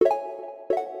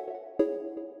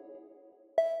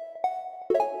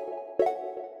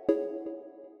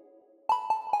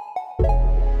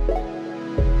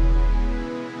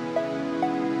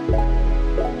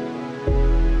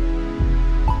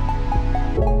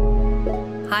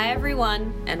Hi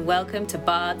everyone, and welcome to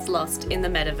Bards Lost in the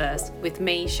Metaverse with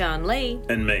me, Sean Lee.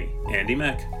 And me, Andy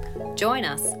Mack. Join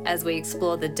us as we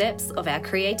explore the depths of our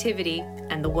creativity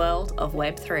and the world of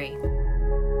Web3.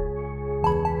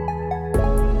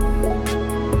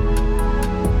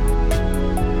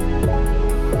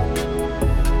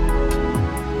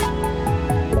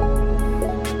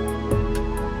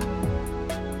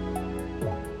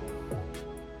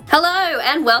 Hello,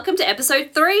 and welcome to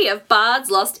episode 3 of Bards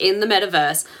Lost in the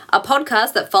Metaverse, a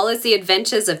podcast that follows the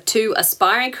adventures of two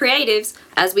aspiring creatives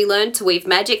as we learn to weave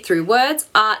magic through words,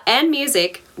 art, and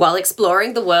music while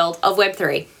exploring the world of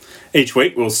Web3. Each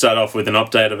week, we'll start off with an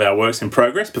update of our works in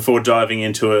progress before diving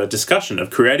into a discussion of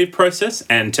creative process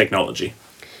and technology.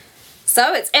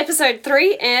 So it's episode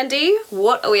 3, Andy.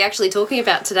 What are we actually talking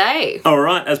about today? All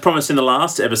right, as promised in the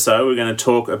last episode, we're going to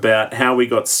talk about how we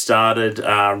got started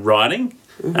writing.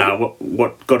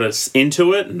 What got us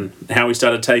into it and how we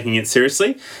started taking it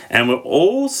seriously. And we're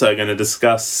also going to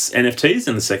discuss NFTs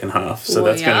in the second half. So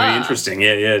that's going to be interesting.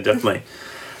 Yeah, definitely.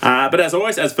 But as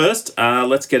always, as first,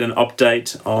 let's get an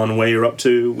update on where you're up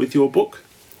to with your book.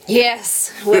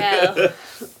 Yes, well,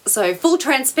 so full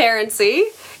transparency,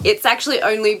 it's actually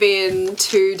only been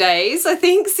 2 days, I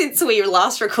think, since we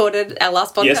last recorded our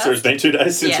last podcast. Yes, there's been 2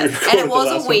 days since we recorded and it was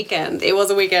the last a weekend. One. It was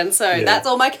a weekend, so that's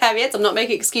all my caveats. I'm not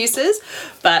making excuses,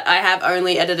 but I have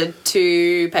only edited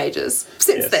 2 pages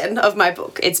since then of my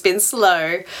book. It's been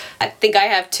slow. I think I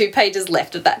have 2 pages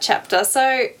left of that chapter,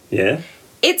 so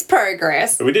it's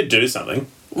progress. But we did do something.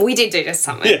 We did do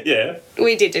something. Yeah.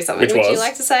 We did do something. Would you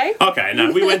like to say? Okay,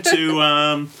 no, we went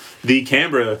to the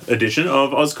Canberra edition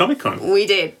of Oz Comic Con. We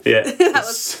did. Yeah. that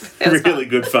was really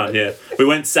good fun, yeah. We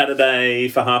went Saturday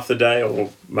for half the day, or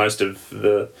most of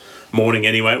the morning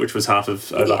anyway, which was half of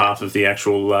the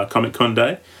actual Comic Con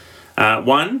day.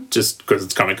 One, just because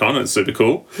it's Comic Con and it's super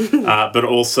cool, but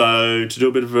also to do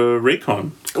a bit of a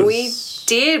recon. We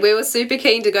did. We were super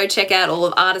keen to go check out all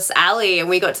of Artist Alley, and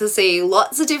we got to see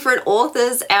lots of different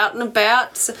authors out and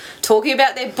about talking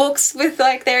about their books with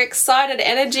like their excited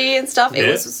energy and stuff.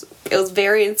 It was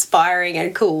very inspiring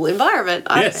and cool environment,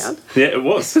 I found. Yeah, it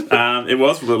was. It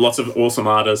was with lots of awesome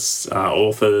artists,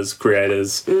 authors,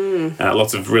 creators,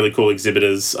 lots of really cool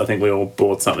exhibitors. I think we all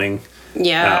bought something,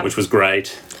 which was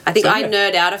great. I think I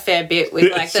nerd out a fair bit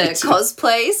with like the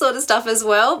cosplay sort of stuff as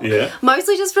well. Yeah.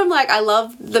 Mostly just from like, I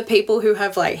love the people who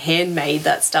have like handmade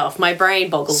that stuff. My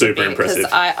brain boggles a bit because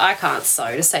I can't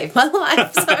sew to save my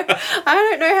life. So I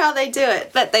don't know how they do it,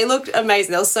 but they looked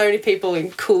amazing. There were so many people in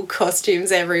cool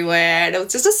costumes everywhere, and it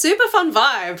was just a super fun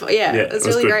vibe. Yeah, it was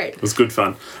really great. It was good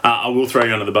fun. I will throw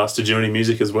you under the bus. Did you do any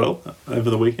music as well over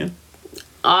the weekend?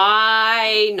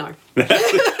 No.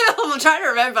 I'm trying to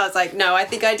remember. I was like, no, I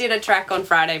think I did a track on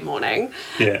Friday morning.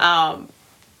 Yeah.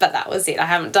 But that was it. I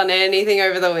haven't done anything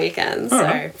over the weekend.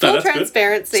 So full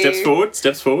transparency. Good.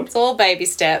 Steps forward. It's all baby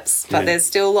steps, but there's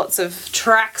still lots of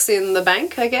tracks in the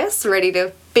bank, I guess, ready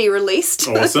to be released.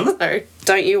 Awesome. So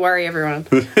don't you worry, everyone.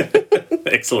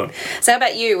 Excellent. So how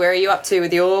about you? Where are you up to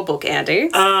with your book, Andy?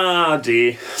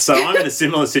 Dear. So I'm in a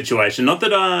similar situation. Not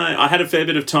that I had a fair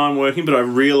bit of time working, but I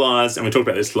realised, and we talked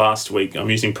about this last week, I'm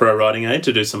using Pro Writing Aid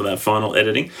to do some of that final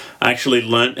editing. I actually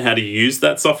learnt how to use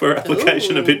that software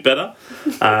application a bit better.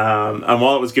 And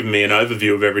while it was giving me an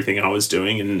overview of everything I was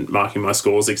doing and marking my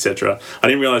scores, etc., I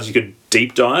didn't realise you could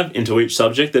deep dive into each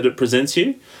subject that it presents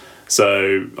you.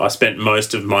 So I spent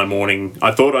most of my morning,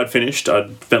 I thought I'd finished.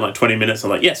 I'd spent like 20 minutes. I'm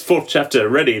like, yes, 4th chapter,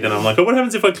 ready. Then I'm like, oh, what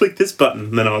happens if I click this button?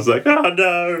 And then I was like, oh,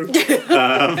 no.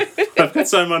 I've got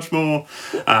so much more.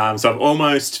 So I've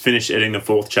almost finished editing the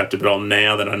 4th chapter, but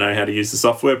now that I know how to use the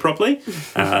software properly,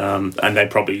 and they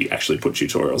probably actually put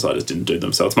tutorials, I just didn't do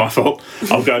them, so it's my fault.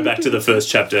 I'll go back to the 1st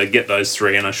chapter, get those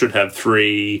 3, and I should have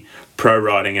 3 Pro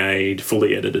Writing Aid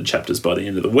fully edited chapters by the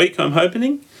end of the week, I'm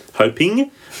hoping,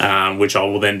 which I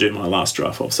will then do my last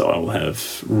draft of. So I will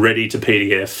have ready to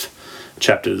PDF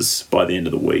chapters by the end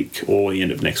of the week or the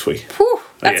end of next week. Whew,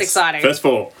 that's exciting. First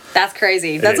 4. That's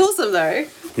crazy. That's awesome, though.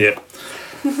 Yep.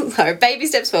 So baby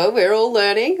steps forward. We're all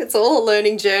learning. It's all a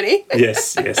learning journey.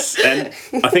 Yes. And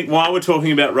I think while we're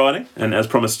talking about writing, and as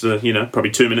promised,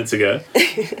 probably 2 minutes ago,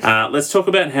 let's talk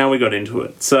about how we got into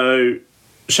it. So,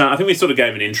 Sean, I think we sort of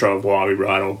gave an intro of why we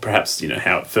write, or perhaps,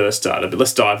 how it first started, but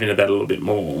let's dive into that a little bit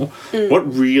more. What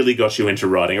really got you into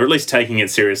writing, or at least taking it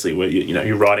seriously, where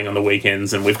you're writing on the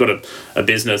weekends, and we've got a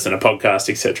business and a podcast,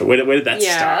 etc. Where did that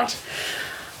start?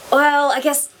 Well, I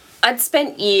guess I'd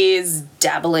spent years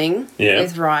dabbling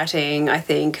with writing, I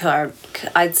think.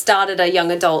 I'd started a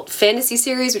young adult fantasy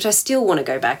series, which I still want to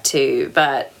go back to,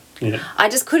 but I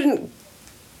just couldn't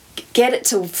get it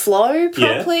to flow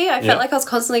properly. I felt like I was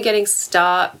constantly getting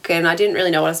stuck and I didn't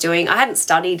really know what I was doing. I hadn't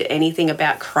studied anything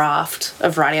about craft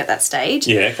of writing at that stage.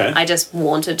 Yeah, okay. I just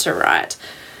wanted to write.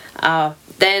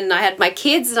 Then I had my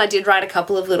kids and I did write a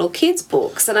couple of little kids'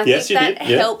 books. And I think that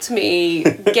helped me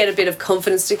get a bit of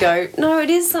confidence to go, no, it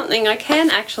is something I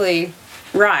can actually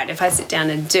write if I sit down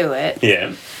and do it.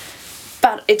 Yeah.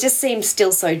 But it just seemed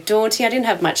still so daunting. I didn't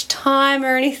have much time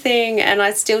or anything. And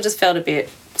I still just felt a bit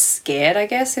scared, I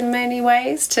guess, in many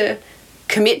ways to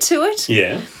commit to it.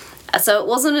 Yeah. So it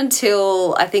wasn't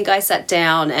until I think I sat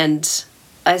down and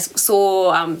I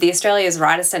saw the Australia's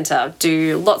Writer Centre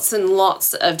do lots and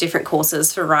lots of different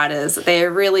courses for writers.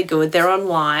 They're really good. They're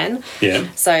online. Yeah.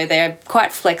 So they're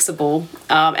quite flexible.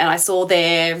 And I saw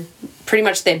pretty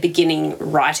much their beginning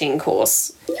writing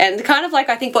course. And kind of like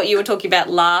I think what you were talking about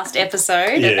last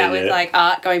episode with like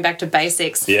art, going back to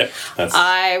basics. Yeah.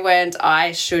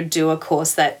 I should do a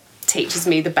course that teaches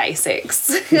me the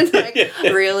basics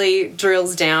and really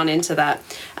drills down into that.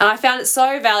 And I found it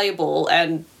so valuable,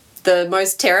 and the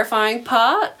most terrifying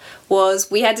part was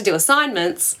we had to do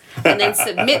assignments and then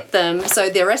submit them so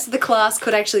the rest of the class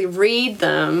could actually read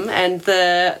them, and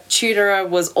the tutor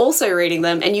was also reading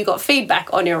them, and you got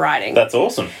feedback on your writing. That's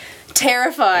awesome.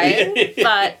 Terrifying,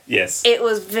 but yes, it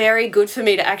was very good for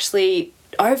me to actually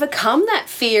overcome that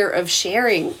fear of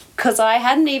sharing, because I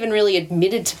hadn't even really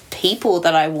admitted to people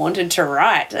that I wanted to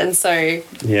write. And so I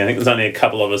think there's only a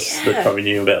couple of us that probably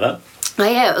knew about that. Oh,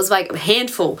 yeah, it was like a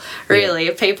handful really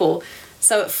of people.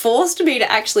 So it forced me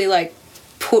to actually like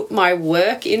put my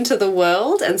work into the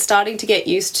world and starting to get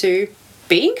used to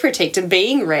being critiqued and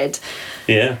being read.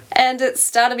 Yeah. And it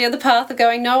started me on the path of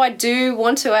going, no, I do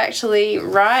want to actually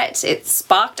write. It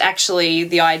sparked actually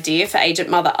the idea for Agent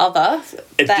Mother Other.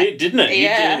 It did, didn't it?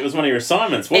 Yeah. It was one of your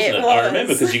assignments, wasn't it? I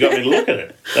remember, because you got me to look at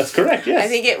it. That's correct, yes. I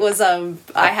think it was,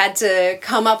 I had to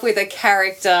come up with a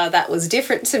character that was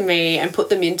different to me and put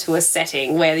them into a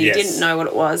setting where you didn't know what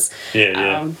it was.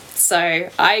 Yeah. So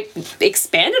I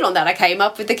expanded on that. I came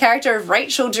up with the character of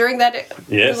Rachel during that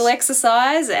little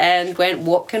exercise and went,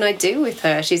 what can I do with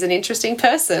her? She's an interesting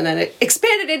person, and it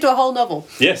expanded into a whole novel.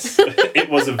 Yes, it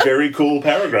was a very cool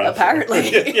paragraph. Apparently.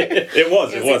 It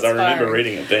was. I remember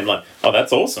reading it being like, oh,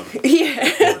 that's awesome.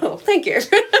 Yeah, oh, thank you.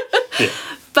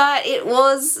 But it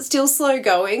was still slow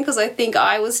going because I think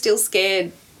I was still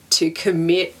scared to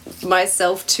commit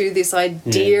myself to this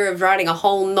idea of writing a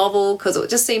whole novel because it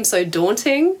just seemed so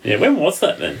daunting. Yeah, when was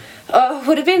that then?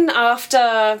 Would have been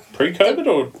after... Pre-COVID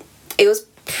or...? It was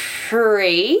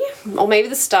pre, or maybe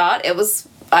the start.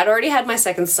 I'd already had my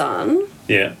second son.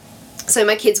 Yeah. So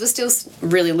my kids were still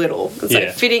really little. It's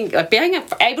like being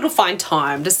able to find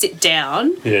time to sit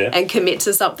down and commit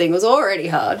to something was already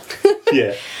hard.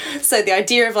 Yeah. So the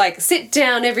idea of like sit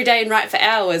down every day and write for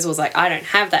hours was like, I don't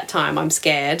have that time. I'm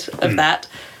scared of that.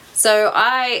 So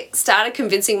I started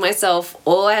convincing myself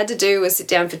all I had to do was sit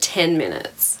down for 10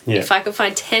 minutes. Yeah. If I could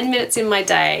find 10 minutes in my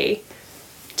day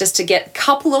just to get a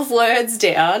couple of words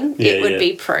down, it would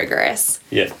be progress.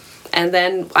 Yeah. And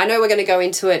then I know we're going to go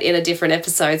into it in a different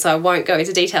episode, so I won't go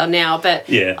into detail now, but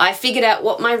I figured out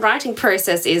what my writing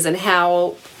process is and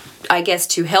how, I guess,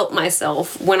 to help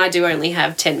myself when I do only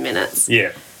have 10 minutes.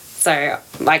 Yeah. So,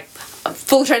 like,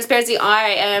 full transparency, I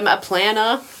am a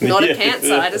planner, not a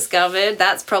pantser, I discovered.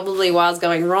 That's probably why I was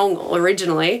going wrong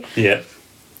originally. Yeah.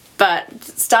 But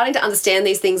starting to understand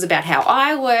these things about how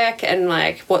I work and,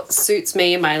 like, what suits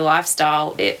me and my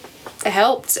lifestyle, it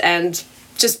helped. And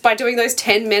just by doing those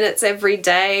 10 minutes every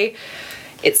day,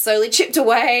 it slowly chipped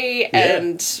away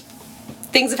and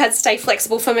things have had to stay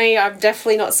flexible for me. I'm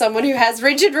definitely not someone who has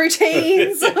rigid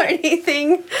routines or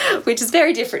anything, which is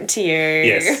very different to you.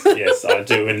 Yes, I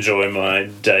do enjoy my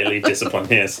daily discipline,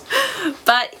 yes.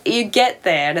 But you get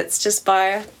there, and it's just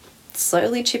by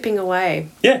slowly chipping away.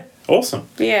 Yeah, awesome.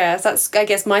 Yeah, so that's, I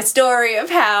guess, my story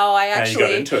of how I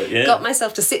actually got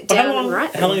myself to sit down and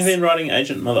write How long have you been writing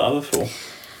Agent Mother Other for?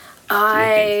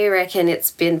 I reckon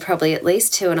it's been probably at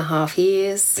least 2.5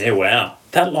 years. Yeah, wow.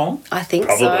 That long? I think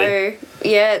so.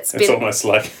 Yeah, it's been... It's almost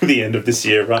like the end of this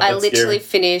year, right? I literally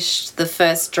finished the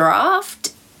first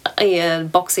draft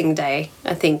Boxing Day,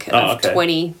 I think, of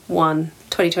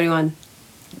 2021.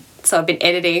 So I've been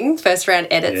editing, first round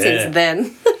edit since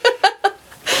then.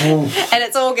 And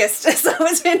it's August, so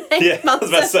it's been 8 months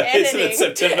of editing. Isn't it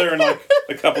September in like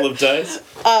a couple of days?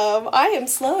 I am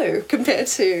slow compared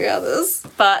to others,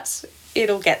 but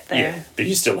it'll get there. Yeah, but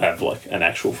you still have like an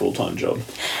actual full-time job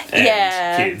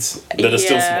and kids that are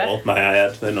still small, may I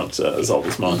add. They're not as old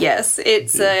as mine. Yes,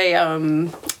 it's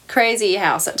a crazy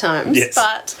house at times,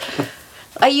 but...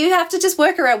 You have to just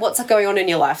work around what's going on in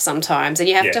your life sometimes, and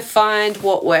you have to find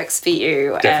what works for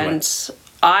you. Definitely. And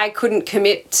I couldn't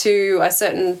commit to a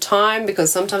certain time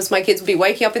because sometimes my kids would be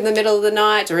waking up in the middle of the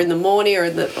night or in the morning or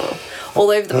all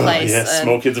over the place. Yes,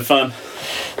 small kids are fun.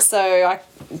 So I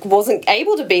wasn't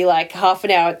able to be like half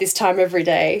an hour at this time every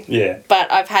day. Yeah.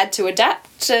 But I've had to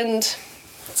adapt, and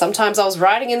sometimes I was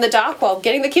writing in the dark while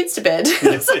getting the kids to bed.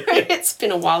 So it's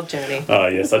been a wild journey. Oh,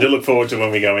 yes. I do look forward to when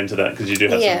we go into that because you do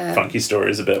have some funky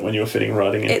stories about when you were fitting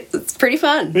writing in. It's pretty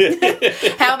fun.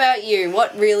 How about you?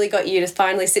 What really got you to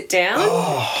finally sit down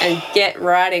and get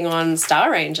writing on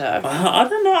Star Ranger? I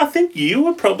don't know. I think you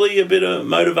were probably a bit of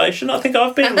motivation. I think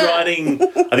I've been writing...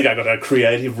 I think I got a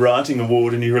creative writing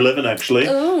award in Year 11, actually,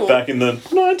 back in the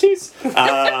 90s.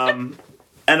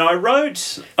 And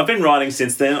I've been writing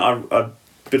since then. I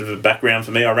bit of a background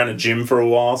for me. I ran a gym for a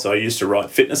while, so I used to write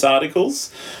fitness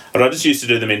articles, but I just used to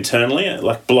do them internally.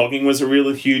 Like blogging was a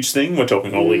really huge thing. We're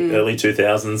talking early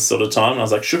 2000s sort of time. And I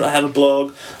was like, should I have a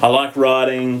blog? I like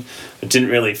writing. It didn't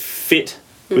really fit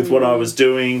with what I was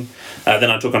doing. Then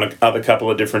I took on a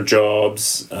couple of different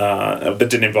jobs that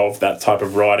didn't involve that type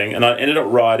of writing, and I ended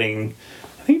up writing,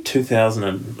 I think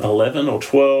 2011 or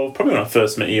 12, probably when I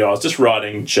first met you. I was just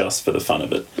writing just for the fun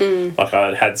of it. Like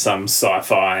I had some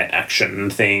sci-fi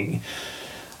action thing.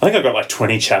 I think I got like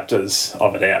 20 chapters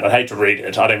of it out. I'd hate to read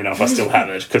it. I don't even know if I still have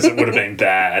it because it would have been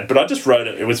bad. But I just wrote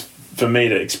it. It was for me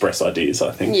to express ideas,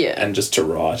 I think, and just to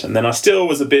write. And then I still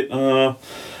was a bit,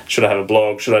 should I have a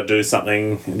blog? Should I do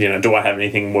something? Do I have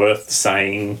anything worth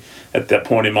saying at that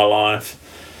point in my life?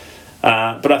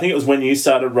 But I think it was when you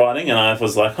started writing and I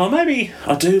was like, maybe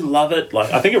I do love it.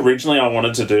 Like, I think originally I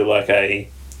wanted to do like a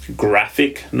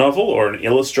graphic novel or an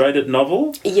illustrated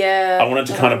novel. Yeah. I wanted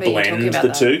to kind of blend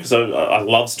the two because I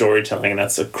love storytelling and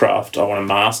that's a craft I want to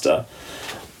master.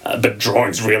 But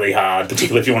drawing's really hard,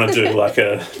 particularly if you want to do like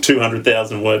a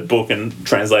 200,000 word book and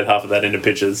translate half of that into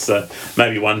pictures. So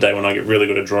maybe one day when I get really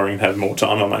good at drawing and have more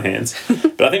time on my hands.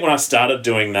 But I think when I started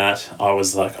doing that, I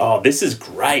was like, this is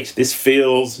great. This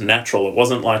feels natural. It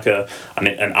wasn't like an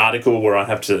article where I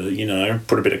have to,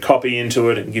 put a bit of copy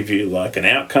into it and give you like an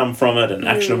outcome from it and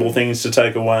actionable things to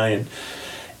take away and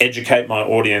educate my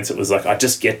audience. It was like I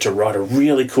just get to write a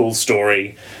really cool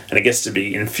story and it gets to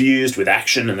be infused with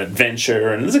action and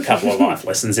adventure, and there's a couple of life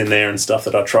lessons in there and stuff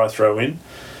that I throw in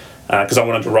because I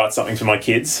wanted to write something for my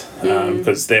kids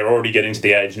because they're already getting to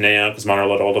the age now, because mine are a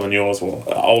lot older than yours,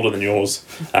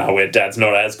 where Dad's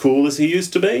not as cool as he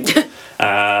used to be.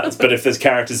 But if there's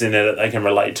characters in there that they can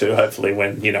relate to, hopefully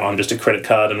when I'm just a credit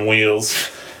card and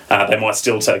wheels, they might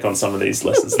still take on some of these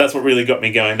lessons. That's what really got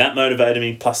me going. That motivated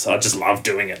me. Plus, I just love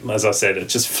doing it. As I said, it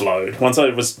just flowed. Once I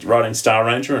was writing Star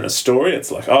Ranger and a story,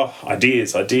 it's like,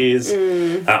 ideas. I'm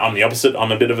the opposite.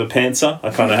 I'm a bit of a pantser.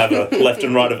 I kind of have a left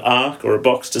and right of arc or a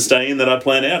box to stay in that I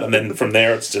plan out. And then from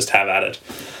there, it's just have at it.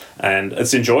 And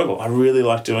it's enjoyable. I really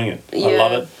like doing it. Yeah. I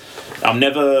love it. I've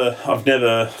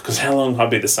never, because how long?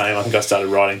 I'd be the same. I think I started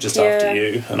writing just after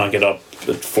you, and I get up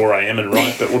at 4 a.m. and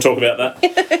write, but we'll talk about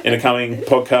that in a coming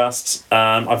podcast.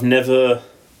 I've never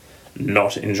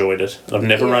not enjoyed it. I've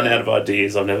never run out of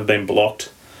ideas. I've never been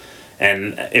blocked.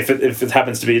 And if it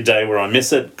happens to be a day where I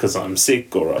miss it because I'm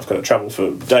sick or I've got to travel for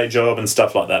a day job and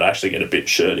stuff like that, I actually get a bit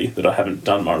shirty that I haven't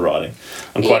done my writing.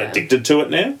 I'm quite addicted to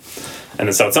it now.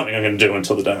 And so it's something I'm going to do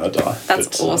until the day I die.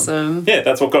 That's awesome.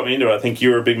 That's what got me into it. I think you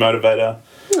were a big motivator.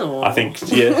 Aww. I think,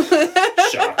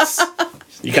 shucks.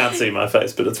 You can't see my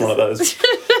face, but it's one of those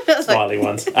smiley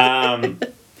ones.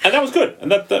 And that was good.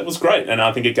 And that was great. And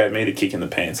I think it gave me the kick in the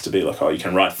pants to be like, you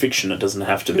can write fiction. It doesn't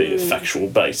have to be a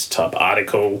factual-based type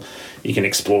article. You can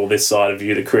explore this side of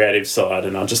you, the creative side.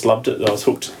 And I just loved it. I was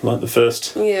hooked. Like the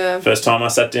first time I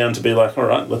sat down to be like, all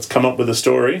right, let's come up with a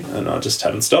story. And I just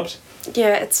haven't stopped.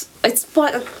 Yeah, it's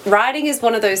writing is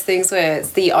one of those things where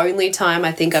it's the only time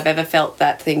I think I've ever felt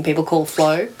that thing people call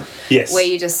flow. Yes. Where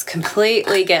you just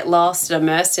completely get lost and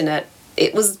immersed in it.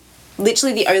 It was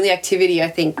literally the only activity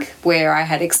I think where I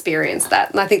had experienced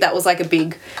that. And I think that was like a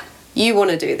big, you want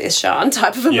to do this, Sean,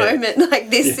 type of a moment. Like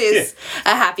this is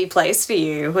a happy place for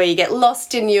you where you get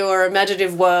lost in your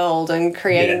imaginative world and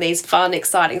creating these fun,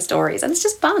 exciting stories. And it's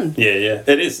just fun. Yeah,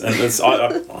 it is. And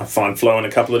I find flow in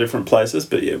a couple of different places,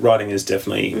 but writing is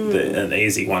definitely an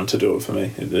easy one to do it for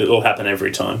me. It'll happen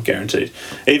every time, guaranteed.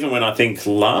 Even when I think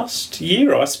last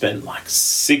year I spent like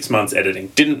 6 months editing.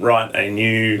 Didn't write a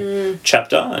new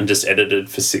chapter and just edited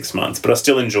for 6 months, but I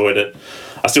still enjoyed it.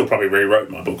 I still probably rewrote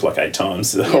my book like 8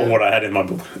 times, or what I had in my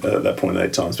book at that point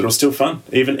 8 times, but it was still fun.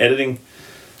 Even editing,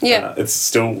 it's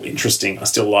still interesting. I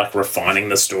still like refining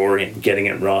the story and getting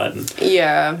it right. And,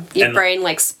 your brain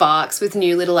like sparks with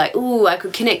new little like, ooh, I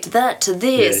could connect that to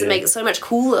this and make it so much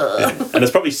cooler. And it's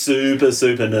probably super,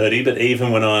 super nerdy, but even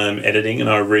when I'm editing and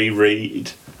I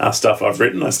reread stuff I've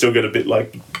written. I still get a bit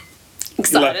like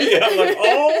excited. I'm like,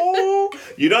 oh,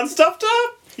 you done stuffed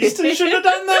up? You still shouldn't have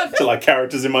done that. To like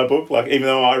characters in my book, like even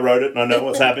though I wrote it and I know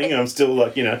what's happening, I'm still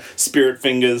like, spirit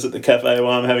fingers at the cafe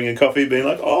while I'm having a coffee, being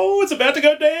like, oh, it's about to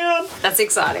go down. That's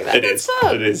exciting. That's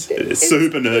fun. It is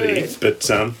super nerdy,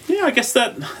 but I guess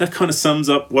that kind of sums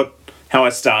up how I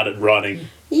started writing.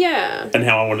 Yeah. And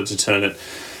how I wanted to turn it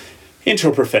into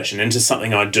a profession, into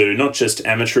something I do, not just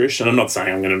amateurish. And I'm not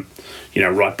saying I'm going to,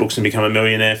 write books and become a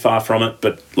millionaire, far from it,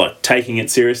 but like taking it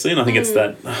seriously. And I think it's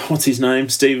that, what's his name?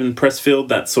 Stephen Pressfield,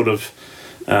 that sort of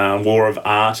war of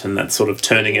art and that sort of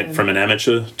turning it from an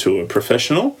amateur to a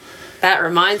professional. That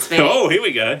reminds me. Oh, here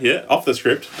we go. Yeah, off the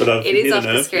script. But I've it is off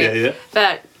the script. Yeah.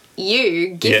 But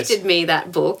you gifted me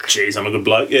that book. Jeez, I'm a good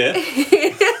bloke, yeah.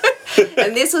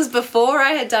 And this was before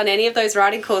I had done any of those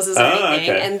writing courses or anything.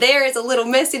 Okay. And there is a little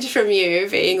message from you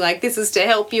being like, this is to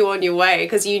help you on your way,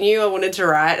 because you knew I wanted to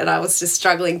write and I was just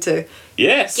struggling to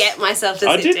get myself to sit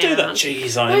down. I did do that.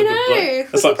 Jeez, I am a good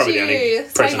bloke. That's like probably the only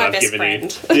present I've given you.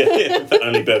 Yeah, the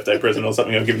only birthday present or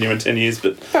something I've given you in 10 years,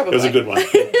 but probably. It was a good one.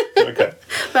 Okay.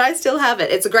 But I still have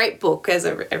it. It's a great book, as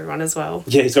everyone as well.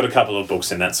 Yeah, he's got a couple of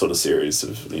books in that sort of series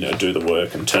of, Do the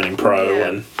Work and Turning Pro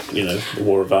and, The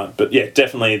War of Art. But yeah,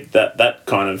 definitely that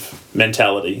kind of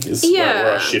mentality is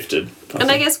where I shifted.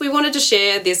 I guess we wanted to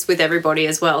share this with everybody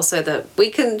as well, so that we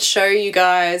can show you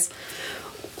guys.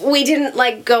 We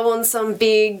didn't go on some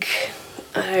big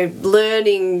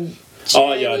learning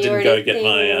journey. I didn't go get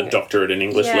my doctorate in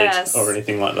English Lit or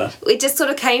anything like that. It just sort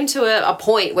of came to a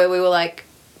point where we were like,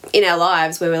 in our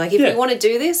lives, where we're like, if we want to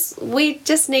do this, we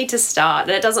just need to start.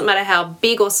 And it doesn't matter how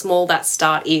big or small that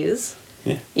start is.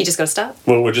 Yeah. You just got to start.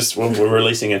 Well, we're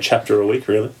releasing a chapter a week,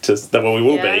 really. We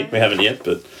will be. We haven't yet,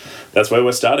 but that's where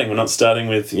we're starting. We're not starting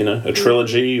with, a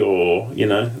trilogy or,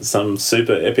 some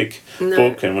super epic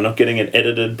book, and we're not getting it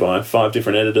edited by 5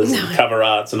 different editors and cover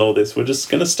arts and all this. We're just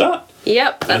going to start.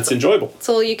 Yep. And it's enjoyable. That's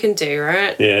all you can do,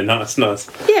 right? Yeah, nice.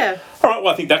 Yeah. All right,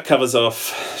 well, I think that covers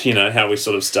off, how we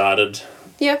sort of started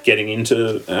getting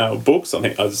into our books. I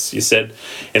think, as you said,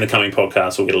 in the coming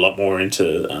podcast, we'll get a lot more into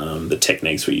the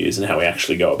techniques we use and how we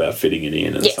actually go about fitting it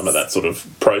in and some of that sort of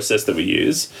process that we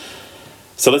use.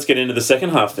 So let's get into the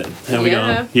second half then. How are we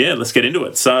going? Yeah, let's get into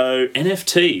it. So,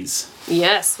 NFTs.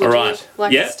 Yes. Would you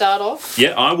like to start off?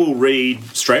 Yeah, I will read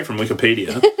straight from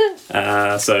Wikipedia.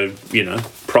 So,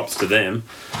 props to them.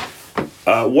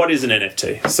 What is an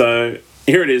NFT? So,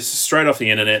 here it is, straight off the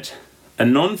internet. A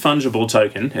non-fungible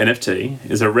token, NFT,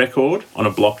 is a record on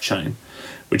a blockchain,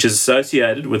 which is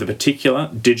associated with a particular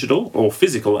digital or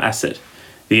physical asset.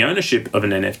 The ownership of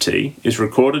an NFT is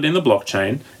recorded in the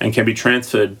blockchain and can be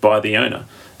transferred by the owner,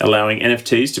 allowing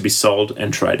NFTs to be sold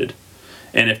and traded.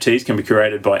 NFTs can be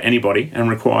created by anybody and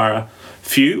require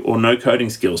few or no coding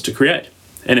skills to create.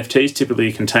 NFTs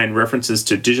typically contain references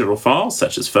to digital files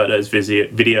such as photos,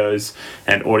 videos,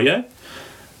 and audio.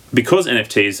 Because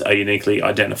NFTs are uniquely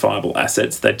identifiable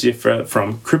assets, they differ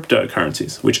from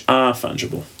cryptocurrencies, which are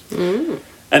fungible. And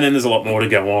then there's a lot more to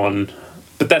go on,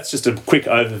 but that's just a quick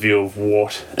overview of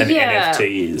what an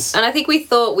NFT is. And I think we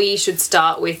thought we should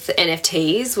start with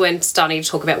NFTs when starting to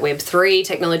talk about Web3,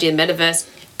 technology and metaverse,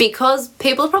 because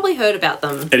people have probably heard about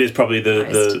them. It is probably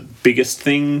the biggest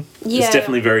thing. Yeah. It's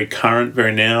definitely very current,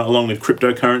 very now. Along with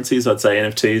cryptocurrencies, I'd say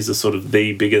NFTs are sort of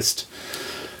the biggest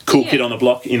cool kid on the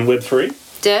block in Web3.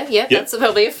 Yeah, that's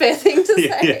probably a fair thing to say.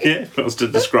 Yeah, if I was to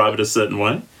describe it a certain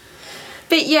way.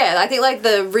 But yeah, I think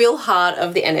the real heart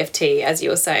of the NFT, as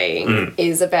you were saying,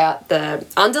 is about the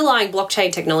underlying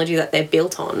blockchain technology that they're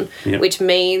built on, which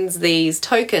means these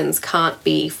tokens can't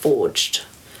be forged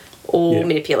or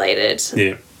manipulated.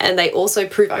 Yeah. And they also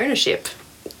prove ownership,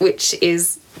 which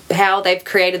is how they've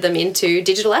created them into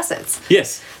digital assets.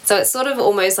 Yes. So it's sort of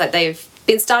almost like they've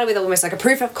been started with almost like a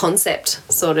proof of concept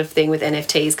sort of thing with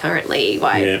NFTs currently,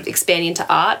 expanding into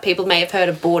art. People may have heard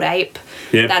of Bored Ape.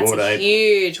 Yeah, that's a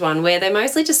huge one where they're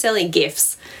mostly just selling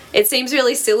GIFs. It seems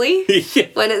really silly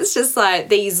when it's just like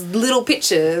these little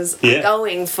pictures are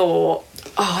going for,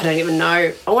 I don't even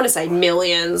know. I want to say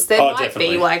millions. There might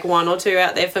be like 1 or 2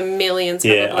 out there for millions.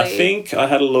 Yeah, probably. I think I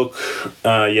had a look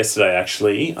yesterday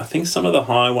actually. I think some of the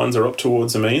high ones are up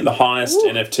towards $1 million. The highest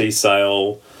NFT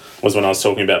sale was when I was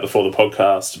talking about before the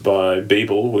podcast by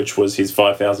Beeble, which was his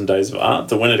 5,000 Days of Art.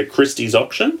 The winner at Christie's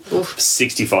auction,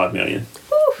 $65 million.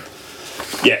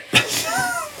 Oof. Yeah,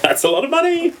 that's a lot of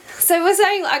money. So we're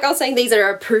saying, like I was saying, these are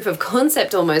a proof of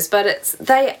concept almost, but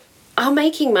they are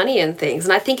making money and things.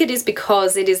 And I think it is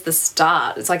because it is the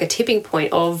start. It's like a tipping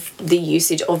point of the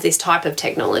usage of this type of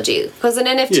technology. Because an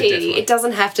NFT, it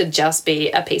doesn't have to just be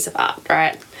a piece of art,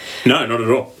 right? No, not at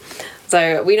all.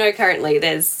 So we know currently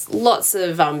there's lots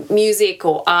of music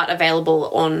or art available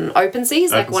on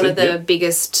OpenSea, like one of the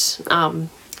biggest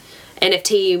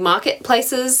NFT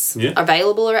marketplaces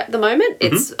available at the moment.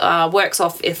 It's works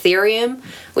off Ethereum,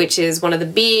 which is one of the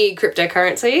big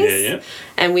cryptocurrencies.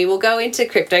 And we will go into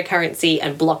cryptocurrency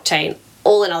and blockchain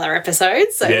all in other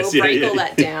episodes, so we'll break all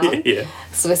that down.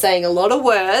 So we're saying a lot of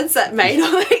words that may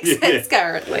not make sense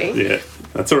currently. Yeah,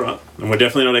 that's all right. And we're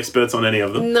definitely not experts on any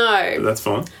of them. No. But that's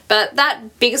fine. But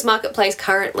that biggest marketplace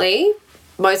currently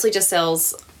mostly just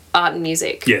sells art and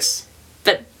music. Yes.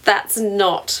 But that's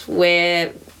not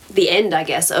where the end, I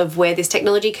guess, of where this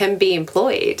technology can be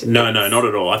employed. No, not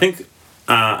at all. I think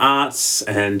arts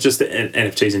and just the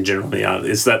NFTs in general, the art,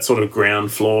 is that sort of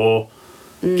ground floor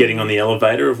getting on the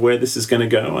elevator of where this is going to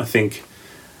go. I think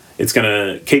it's going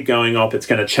to keep going up. It's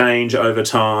going to change over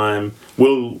time.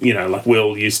 Will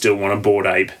you still want a Bored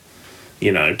Ape,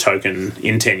 token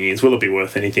in 10 years? Will it be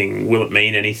worth anything? Will it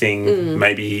mean anything?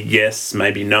 Maybe yes,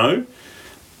 maybe no.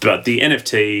 But the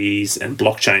NFTs and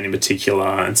blockchain in particular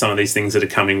and some of these things that are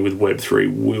coming with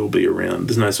Web3 will be around.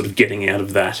 There's no sort of getting out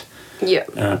of that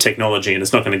technology, and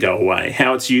it's not going to go away.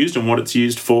 How it's used and what it's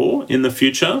used for in the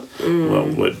future, well,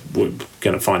 we're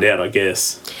going to find out, I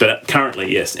guess. But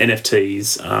currently, yes,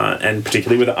 NFTs, and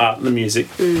particularly with the art and the music,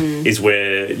 is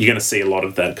where you're going to see a lot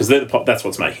of that, because that's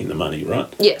what's making the money,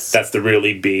 right? Yes. That's the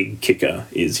really big kicker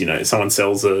is, someone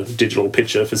sells a digital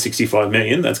picture for 65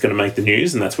 million, that's going to make the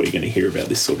news, and that's where you're going to hear about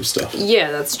this sort of stuff. Yeah,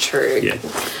 that's true. Yeah.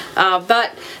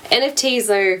 But NFTs,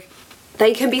 though,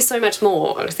 they can be so much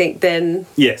more, I think, than...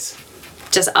 Yes.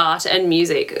 Just art and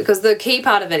music, because the key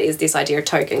part of it is this idea of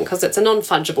token, because it's a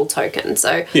non-fungible token.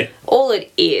 So all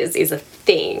it is a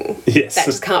thing that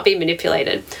just can't be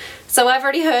manipulated. So I've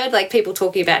already heard people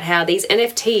talking about how these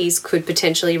NFTs could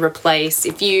potentially replace,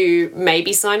 if you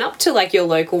maybe sign up to your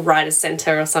local writer's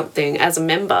centre or something as a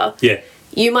member,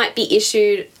 you might be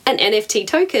issued an NFT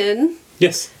token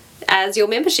as your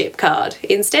membership card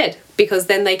instead, because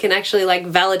then they can actually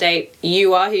validate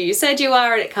you are who you said you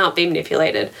are and it can't be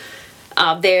manipulated.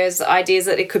 There's ideas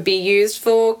that it could be used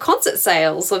for concert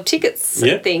sales of tickets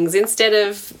and things, instead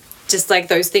of just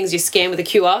those things you scan with a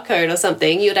QR code or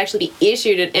something. You'd actually be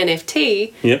issued an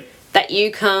NFT that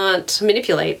you can't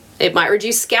manipulate. It might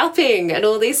reduce scalping and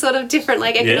all these sort of different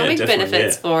economic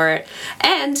benefits for it.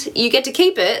 And you get to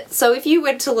keep it. So if you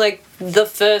went to the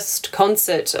first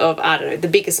concert of, I don't know, the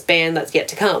biggest band that's yet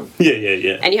to come. And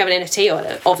you have an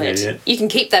NFT of it, you can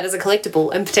keep that as a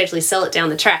collectible and potentially sell it down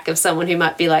the track of someone who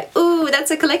might be like, ooh,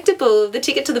 that's a collectible, the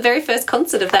ticket to the very first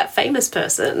concert of that famous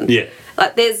person.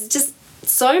 There's just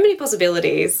so many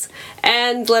possibilities,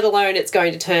 and let alone it's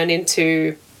going to turn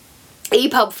into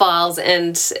EPUB files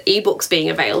and ebooks being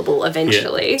available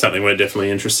eventually. Something we're definitely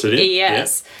interested in.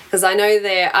 Yes, because I know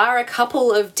there are a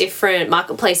couple of different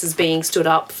marketplaces being stood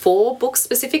up for books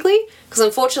specifically, because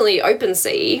unfortunately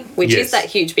OpenSea, which is that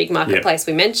huge big marketplace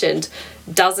we mentioned,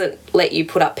 doesn't let you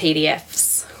put up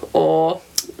PDFs or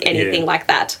anything like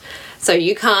that. So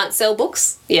you can't sell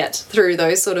books yet through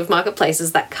those sort of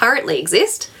marketplaces that currently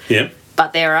exist.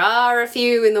 But there are a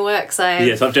few in the works.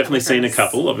 I've definitely seen a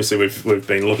couple. Obviously, we've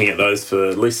been looking at those for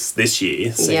at least this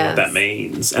year, seeing what that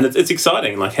means. And it's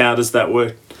exciting. How does that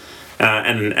work?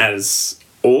 And as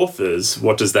authors,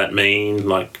 what does that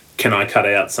mean? Can I cut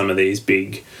out some of these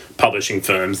big publishing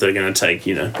firms that are going to take,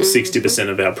 60%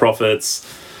 of our profits?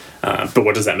 But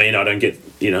what does that mean? I don't get,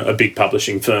 a big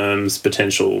publishing firm's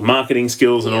potential marketing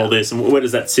skills and all this. And where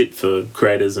does that sit for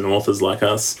creators and authors like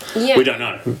us? We don't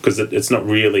know, because it's not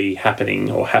really happening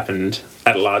or happened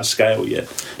at a large scale yet.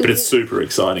 But it's super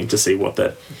exciting to see what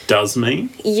that does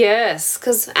mean. Yes,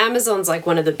 because Amazon's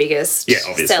one of the biggest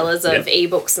sellers of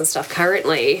ebooks and stuff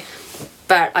currently.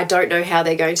 But I don't know how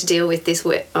they're going to deal with this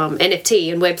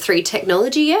NFT and Web3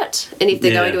 technology yet, and if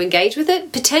they're going to engage with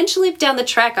it. Potentially down the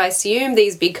track, I assume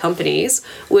these big companies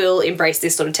will embrace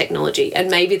this sort of technology, and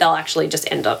maybe they'll actually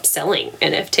just end up selling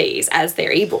NFTs as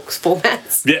their ebooks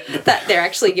formats that they're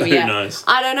actually giving out. Who knows?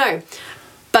 I don't know.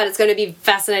 But it's going to be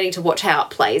fascinating to watch how it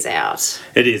plays out.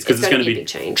 It is, because it's going to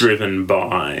be driven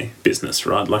by business,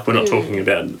 right? We're not talking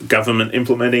about government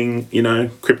implementing,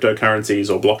 cryptocurrencies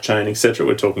or blockchain, etc.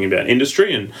 We're talking about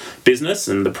industry and business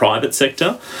and the private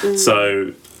sector.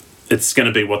 So it's going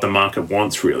to be what the market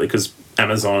wants, really, because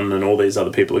Amazon and all these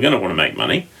other people are going to want to make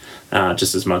money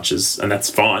just as much as... And that's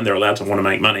fine. They're allowed to want to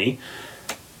make money.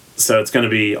 So it's going to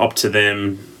be up to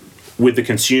them with the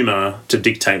consumer to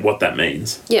dictate what that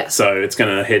means. Yeah. So it's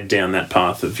going to head down that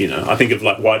path of, I think of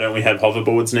like, why don't we have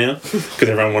hoverboards now? Because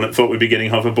everyone thought we'd be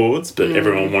getting hoverboards, but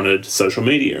everyone wanted social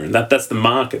media, and that's the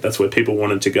market. That's where people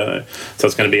wanted to go. So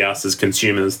it's going to be us as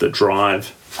consumers that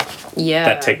drive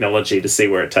that technology to see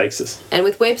where it takes us. And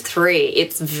with Web3,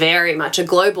 it's very much a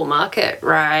global market,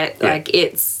 right? Yeah. Like,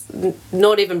 it's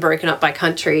not even broken up by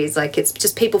countries. Like, it's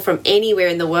just people from anywhere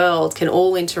in the world can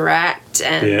all interact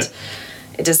and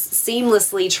just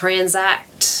seamlessly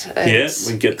transact. We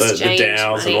get the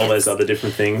DAOs and all those other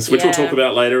different things, which we'll talk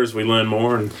about later as we learn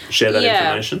more and share that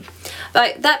information.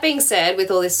 Like, that being said, with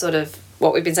all this sort of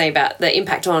what we've been saying about the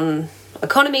impact on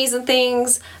economies and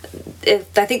things,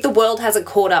 I think the world hasn't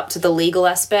caught up to the legal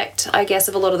aspect, I guess,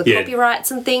 of a lot of the copyrights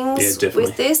and things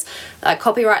with this.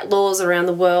 Copyright laws around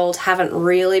the world haven't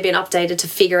really been updated to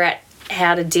figure out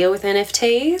how to deal with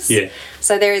NFTs. Yeah.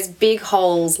 So there is big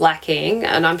holes lacking,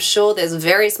 and I'm sure there's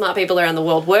very smart people around the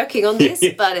world working on this,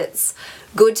 but it's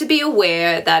good to be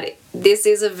aware that this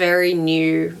is a very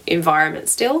new environment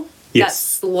still. That's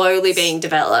slowly being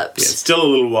developed. Yeah, it's still a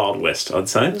little Wild West, I'd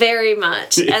say. Very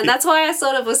much. And that's why I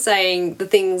sort of was saying the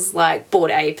things like Bored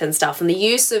Ape and stuff, and the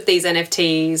use of these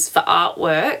NFTs for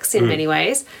artworks in many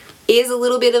ways is a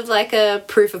little bit of like a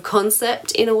proof of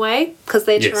concept in a way, because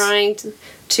they're trying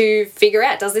to figure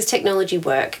out, does this technology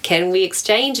work? Can we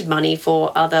exchange money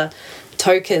for other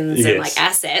tokens and like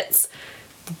assets?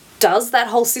 Does that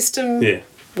whole system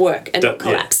work and not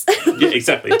collapse?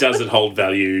 Exactly. Does it hold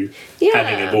value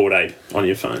having a Bored Ape on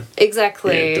your phone?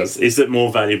 Exactly. Is it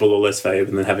more valuable or less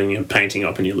valuable than having a painting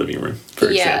up in your living room, for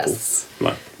example?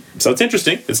 So it's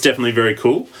interesting. It's definitely very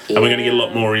cool. And we're going to get a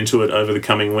lot more into it over the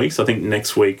coming weeks. I think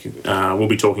next week we'll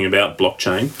be talking about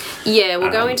blockchain. Yeah,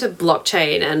 we'll go into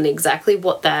blockchain and exactly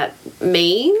what that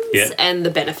means and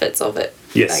the benefits of it.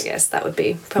 Yes. I guess that would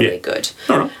be probably good.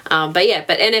 All right.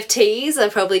 But NFTs are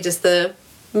probably just the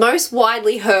most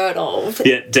widely heard of.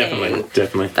 Yeah,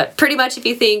 definitely. But pretty much if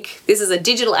you think this is a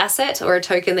digital asset or a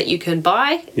token that you can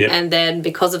buy, and then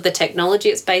because of the technology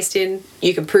it's based in,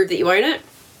 you can prove that you own it,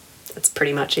 that's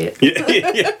pretty much it.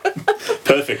 Yeah.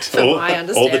 Perfect. All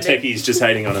the techies just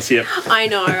hating on us, I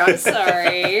know, I'm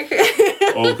sorry.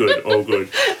 All good.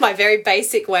 My very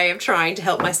basic way of trying to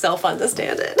help myself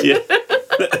understand it.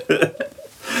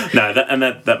 No,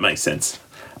 that makes sense.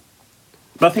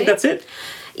 But I think that's it.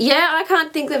 Yeah, I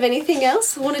can't think of anything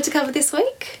else I wanted to cover this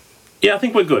week. Yeah, I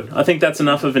think we're good. I think that's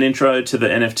enough of an intro to the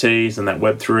NFTs and that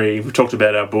Web3. We've talked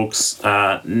about our books.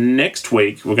 Next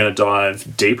week, we're going to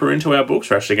dive deeper into our books.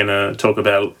 We're actually going to talk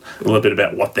about a little bit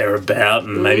about what they're about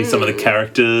and maybe some of the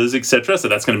characters, etc. So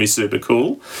that's going to be super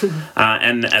cool.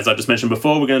 And as I just mentioned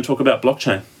before, we're going to talk about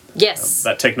blockchain. Yes.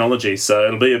 That technology. So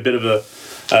it'll be a bit of a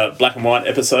black and white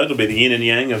episode. It'll be the yin and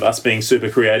yang of us being super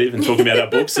creative and talking about our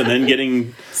books, and then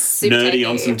getting super nerdy techie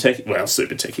on some tech. Well,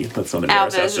 super techie. Let's not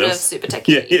embarrass ourselves. Our version of super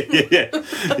techie.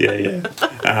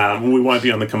 Yeah. We won't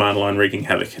be on the command line wreaking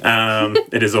havoc.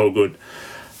 It is all good.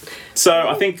 So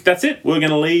I think that's it. We're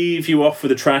going to leave you off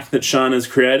with a track that Shana's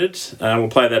created. We'll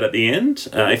play that at the end.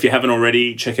 If you haven't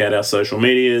already, check out our social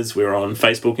medias. We're on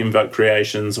Facebook, Invoke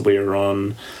Creations. We're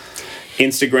on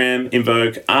Instagram,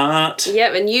 Invoke Art.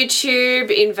 Yep, and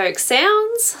YouTube, Invoke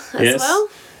Sounds as well.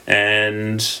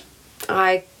 And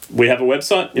we have a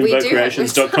website,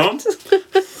 invokecreations.com.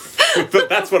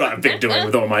 That's what I've been doing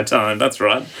with all my time. That's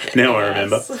right. Now I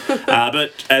remember.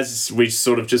 But as we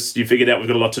sort of you figured out, we've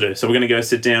got a lot to do. So we're going to go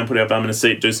sit down, put our bum in a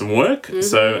seat, do some work.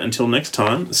 So until next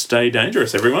time, stay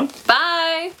dangerous, everyone. Bye.